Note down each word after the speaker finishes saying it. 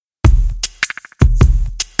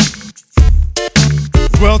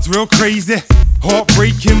world's real crazy,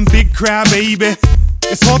 heartbreaking, big cry, baby.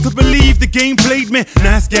 It's hard to believe the game played me.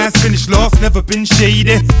 Nice guys finished last, never been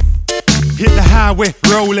shady. Hit the highway,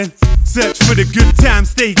 rolling. Search for the good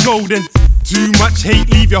times, stay golden. Too much hate,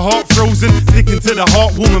 leave your heart frozen. Sticking to the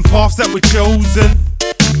heartwarming paths that were chosen.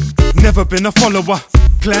 Never been a follower.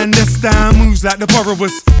 Clandestine moves like the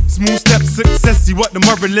borrowers. Small steps, success, see what the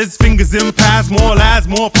moral is. Fingers in pies, more lies,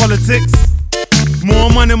 more politics. More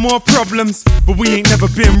money, more problems. But we ain't never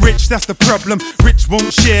been rich, that's the problem. Rich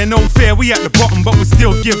won't share, no fair, we at the bottom. But we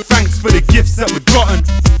still give thanks for the gifts that we've gotten.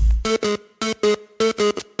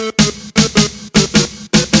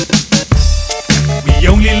 We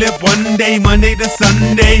only live one day, Monday to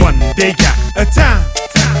Sunday. One day at a time.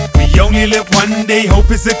 We only live one day, hope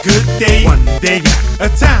it's a good day. One day at a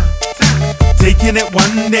time. Taking it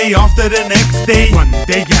one day after the next day. One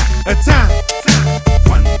day at a time.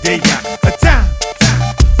 One day at a time.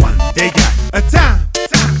 One day at a time.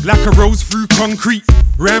 Like a rose through concrete.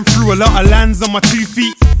 Ran through a lot of lands on my 2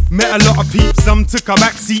 feet. Met a lot of peeps, some took a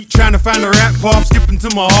backseat. Trying to find the right path, skipping to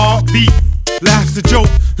my heartbeat. Life's a joke,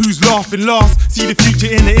 who's laughing last? See the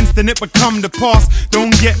future in the instant, it become the past.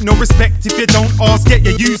 Don't get no respect if you don't ask. Get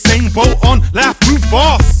your Usain Bolt on, life move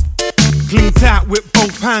fast. Cling tight with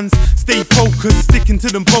both hands, stay focused, sticking to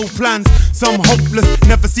them bold plans. Some hopeless,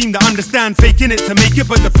 never seem to understand. Faking it to make it,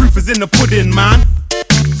 but the proof is in the pudding, man.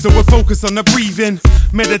 So we're focused on the breathing.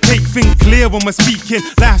 Meditate, think clear when we're speaking.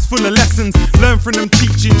 Life's full of lessons, learn from them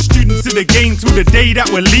teaching. Students of the game till the day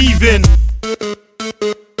that we're leaving.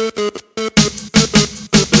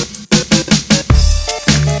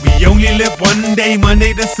 We only live one day,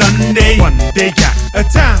 Monday to Sunday. One day at a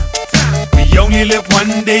time. We only live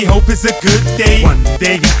one day, hope it's a good day. One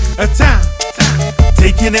day at a time.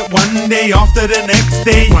 Taking it one day after the next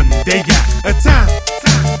day. One day at a time.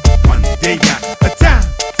 One day at a time.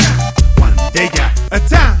 One day at a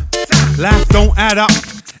time. Life don't add up.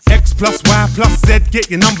 X plus Y plus Z, get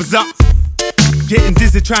your numbers up. Getting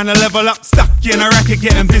dizzy trying to level up. Stuck in a racket,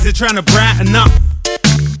 getting busy trying to brighten up.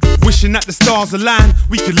 Wishing that the stars align,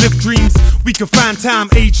 we could live dreams, we could find time,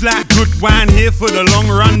 age like good wine. Here for the long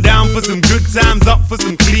run, down for some good times, up for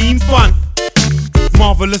some clean fun.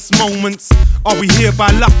 Marvelous moments, are we here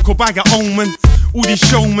by luck or by an omen? All these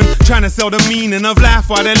showmen trying to sell the meaning of life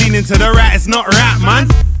while they're leaning to the right, it's not right, man.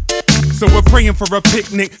 So we're praying for a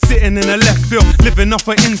picnic, sitting in a left field, living off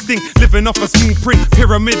of instinct, living off a small print,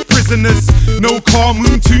 pyramid prisoners. No car,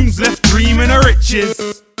 moon tunes, left dreaming of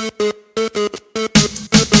riches.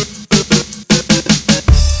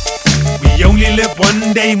 We only live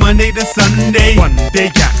one day, Monday to Sunday. One day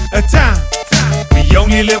at a time. We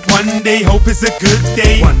only live one day, hope it's a good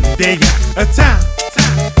day. One day at a time.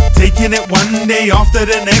 Taking it one day after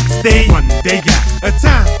the next day. One day at a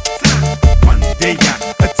time. One day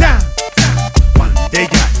at a time. One day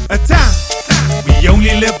at a time. We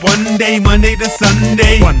only live one day, Monday to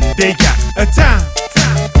Sunday. One day at a time.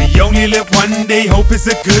 We only live one day, hope it's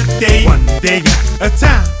a good day. One day at a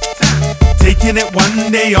time. Taking it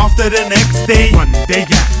one day after the next day. One day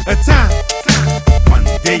at a time. One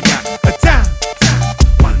day at a time.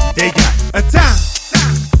 One day at a time.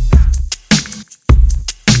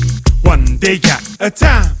 One day at a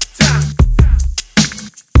time.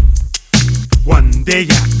 One day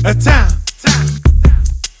at a time.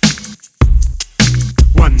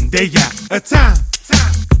 One day at a time.